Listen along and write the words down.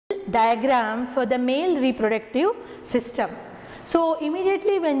diagram for the male reproductive system. So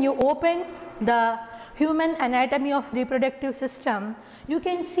immediately when you open the human anatomy of reproductive system, you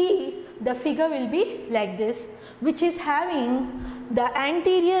can see the figure will be like this, which is having the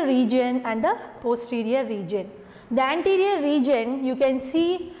anterior region and the posterior region. The anterior region, you can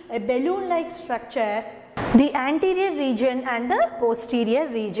see a balloon like structure, the anterior region and the posterior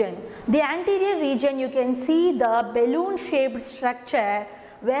region. The anterior region, you can see the balloon shaped structure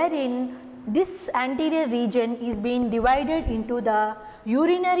wherein this anterior region is being divided into the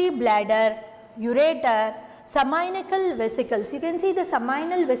urinary bladder, ureter, subminical vesicles. You can see the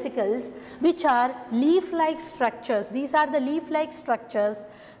subminal vesicles which are leaf-like structures. These are the leaf-like structures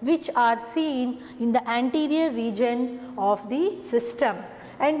which are seen in the anterior region of the system.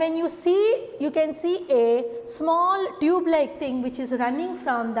 And when you see, you can see a small tube-like thing which is running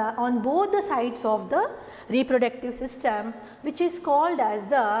from the on both the sides of the reproductive system, which is called as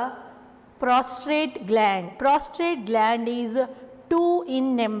the prostate gland. Prostate gland is 2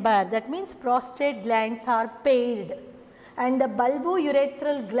 in number, that means prostate glands are paired. And the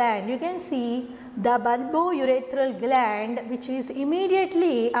bulbourethral gland, you can see the bulbourethral gland which is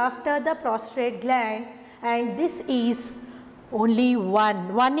immediately after the prostate gland, and this is only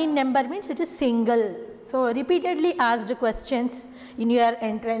 1 in number, means it is single. So repeatedly asked questions in your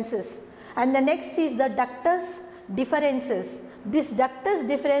entrances. And the next is the ductus deferens. This ductus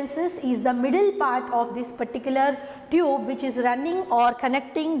deferens is the middle part of this particular tube which is running or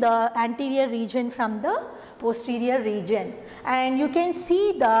connecting the anterior region from the posterior region. And you can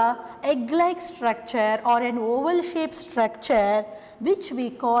see the egg-like structure or an oval shaped structure which we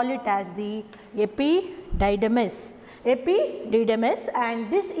call it as the epididymis. Epididymis,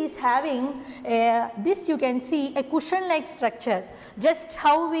 and this is having this you can see a cushion like structure, just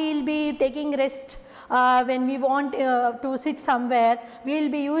how we will be taking rest when we want to sit somewhere, we will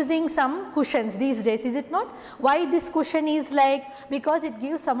be using some cushions these days, is it not? Why this cushion is like? Because it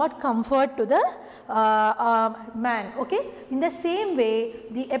gives somewhat comfort to the man. Okay. In the same way,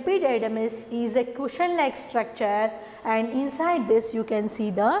 the epididymis is a cushion like structure, and inside this you can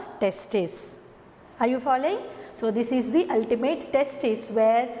see the testis. Are you following? So this is the ultimate testis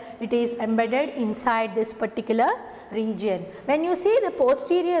where it is embedded inside this particular region. When you see the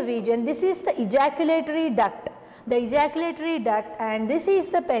posterior region, this is the ejaculatory duct. The ejaculatory duct, and this is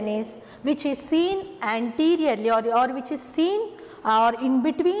the penis which is seen anteriorly or which is seen or in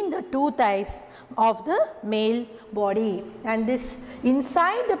between the two thighs of the male body, and this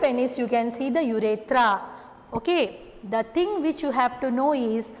inside the penis you can see the urethra. Okay. The thing which you have to know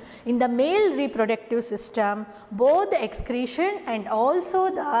is, in the male reproductive system, both the excretion and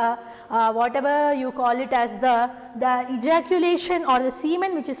also the whatever you call it as the ejaculation or the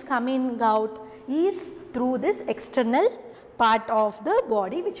semen which is coming out is through this external part of the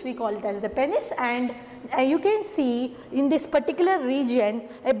body which we call it as the penis. And you can see in this particular region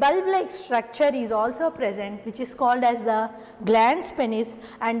a bulb like structure is also present which is called as the glans penis,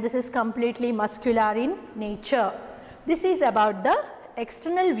 and this is completely muscular in nature. This is about the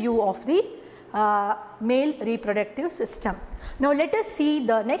external view of the male reproductive system. Now let us see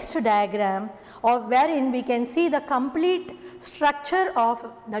the next diagram of wherein we can see the complete structure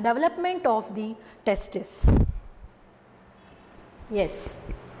of the development of the testis. Yes.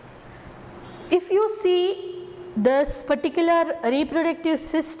 If you see this particular reproductive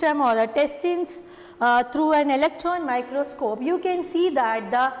system or the testes through an electron microscope, you can see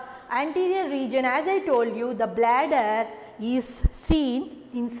that the anterior region, as I told you, the bladder is seen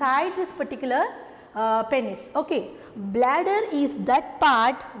inside this particular penis. Okay. Bladder is that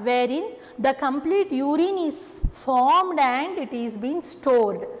part wherein the complete urine is formed and it is being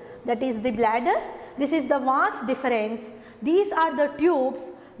stored. That is the bladder. This is the vas deferens. These are the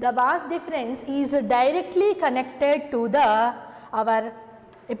tubes. The vas deferens is directly connected to the our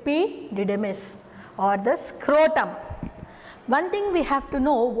epididymis or the scrotum. One thing we have to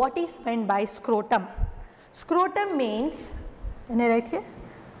know, what is meant by scrotum. Scrotum means, can I write here?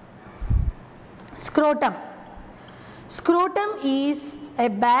 Scrotum. Scrotum is a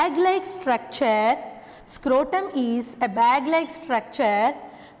bag-like structure. Scrotum is a bag-like structure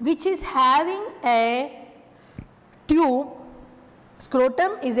which is having a tube.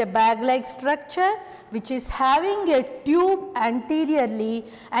 Scrotum is a bag-like structure which is having a tube anteriorly,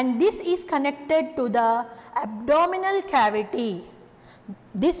 and this is connected to the abdominal cavity.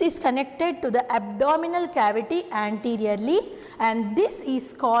 This is connected to the abdominal cavity anteriorly, and this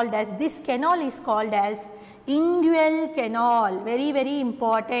is called as, this canal is called as inguinal canal. Very, very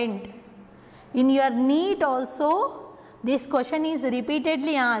important. In your NEET also this question is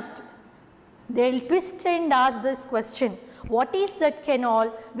repeatedly asked. They will twist and ask this question. what is that canal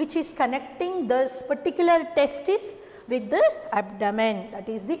which is connecting this particular testis with the abdomen, that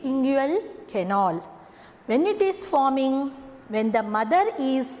is the inguinal canal. When it is forming, when the mother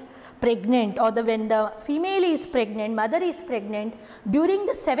is pregnant or when the female is pregnant, mother is pregnant, during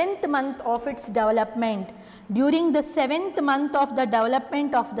the 7th month of its development, during the 7th month of the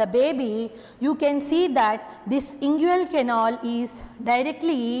development of the baby, you can see that this inguinal canal is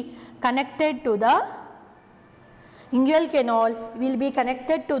directly connected to the inguinal canal will be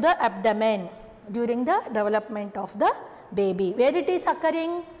connected to the abdomen during the development of the baby. Where it is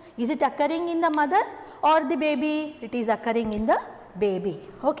occurring? Is it occurring in the mother or the baby? It is occurring in the baby.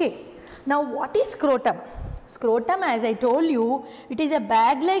 Okay. Now what is scrotum? Scrotum, as I told you, it is a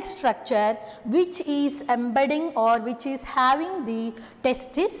bag like structure which is embedding or which is having the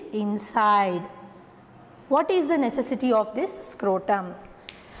testis inside. What is the necessity of this scrotum?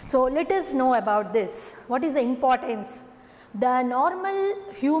 So let us know about this. What is the importance? The normal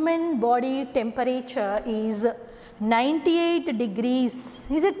human body temperature is 98 degrees,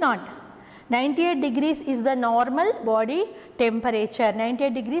 is it not? 98 degrees is the normal body temperature,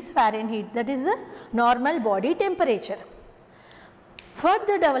 98 degrees Fahrenheit, that is the normal body temperature. For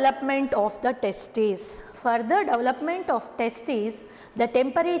the development of the testes, the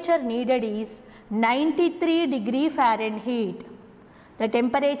temperature needed is 93 degree Fahrenheit. The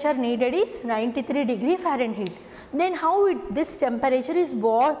temperature needed is 93 degree Fahrenheit. Then how this temperature is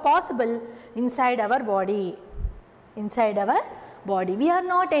possible inside our body? Inside our body. We are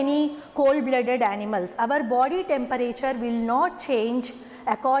not any cold-blooded animals. Our body temperature will not change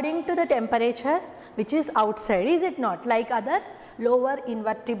according to the temperature which is outside, is it not? Like other lower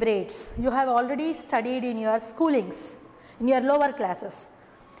invertebrates. You have already studied in your schoolings, in your lower classes.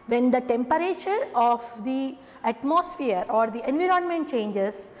 When the temperature of the atmosphere or the environment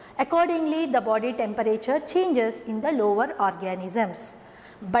changes, accordingly the body temperature changes in the lower organisms.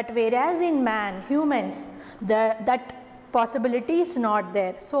 But whereas in man, humans, that possibility is not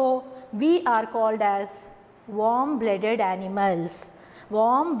there. So we are called as warm-blooded animals.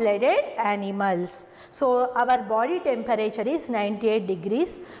 Warm-blooded animals. So our body temperature is 98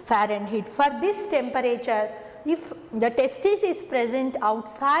 degrees Fahrenheit. For this temperature, if the testis is present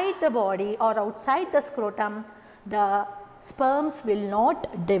outside the body or outside the scrotum, the sperms will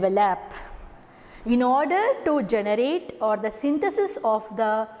not develop. In order to generate or the synthesis of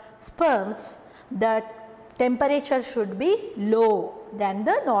the sperms, the temperature should be low than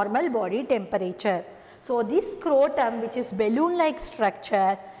the normal body temperature. So this scrotum, which is balloon like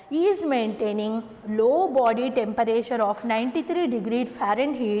structure, is maintaining low body temperature of 93 degree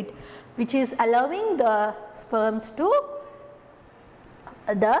Fahrenheit, which is allowing the sperms to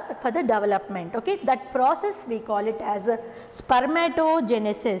for the development. Okay, that process we call it as a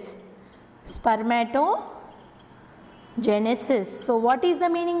spermatogenesis. Spermatogenesis. So what is the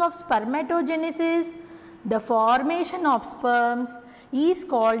meaning of spermatogenesis? The formation of sperms is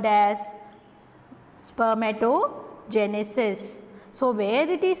called as spermatogenesis. So where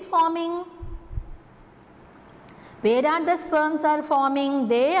it is forming? Where are the sperms are forming?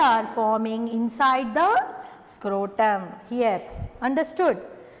 They are forming inside the scrotum here. Understood?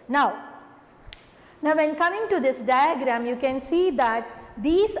 Now when coming to this diagram, you can see that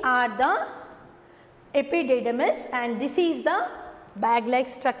these are the epididymis and this is the bag like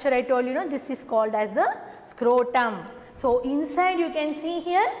structure. I told you, this is called as the scrotum. So inside you can see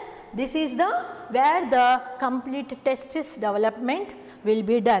here, this is where the complete testis development will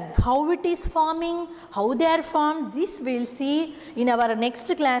be done. How it is forming, how they are formed, this we will see in our next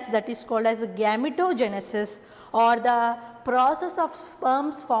class, that is called as gametogenesis, or the process of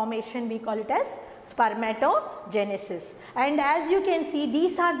sperms formation, we call it as spermatogenesis. And as you can see,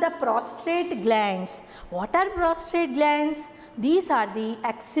 these are the prostate glands. What are prostate glands? These are the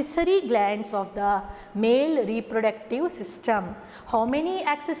accessory glands of the male reproductive system. How many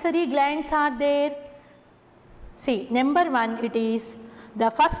accessory glands are there? See, number 1, it is the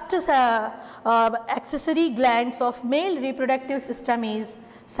first accessory glands of male reproductive system is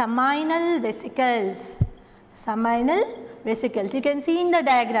seminal vesicles. Seminal vesicles. You can see in the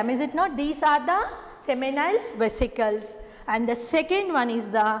diagram, is it not? These are the seminal vesicles. And the second one is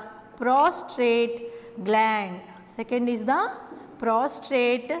the prostate gland. Second is the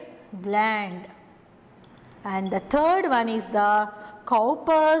prostate gland. And the third one is the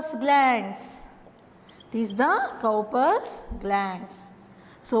Cowper's glands. It is the Cowper's glands.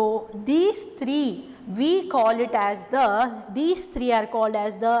 So these three we call it as these three are called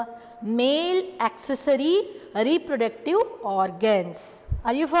as the male accessory reproductive organs.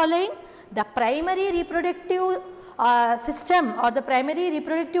 Are you following? The primary reproductive system or the primary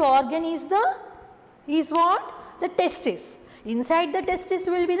reproductive organ is what? The testis. Inside the testis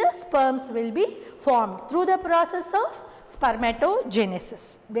will be the sperms will be formed through the process of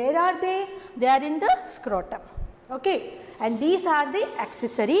spermatogenesis. Where are they? They are in the scrotum. Okay. And these are the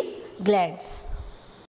accessory glands.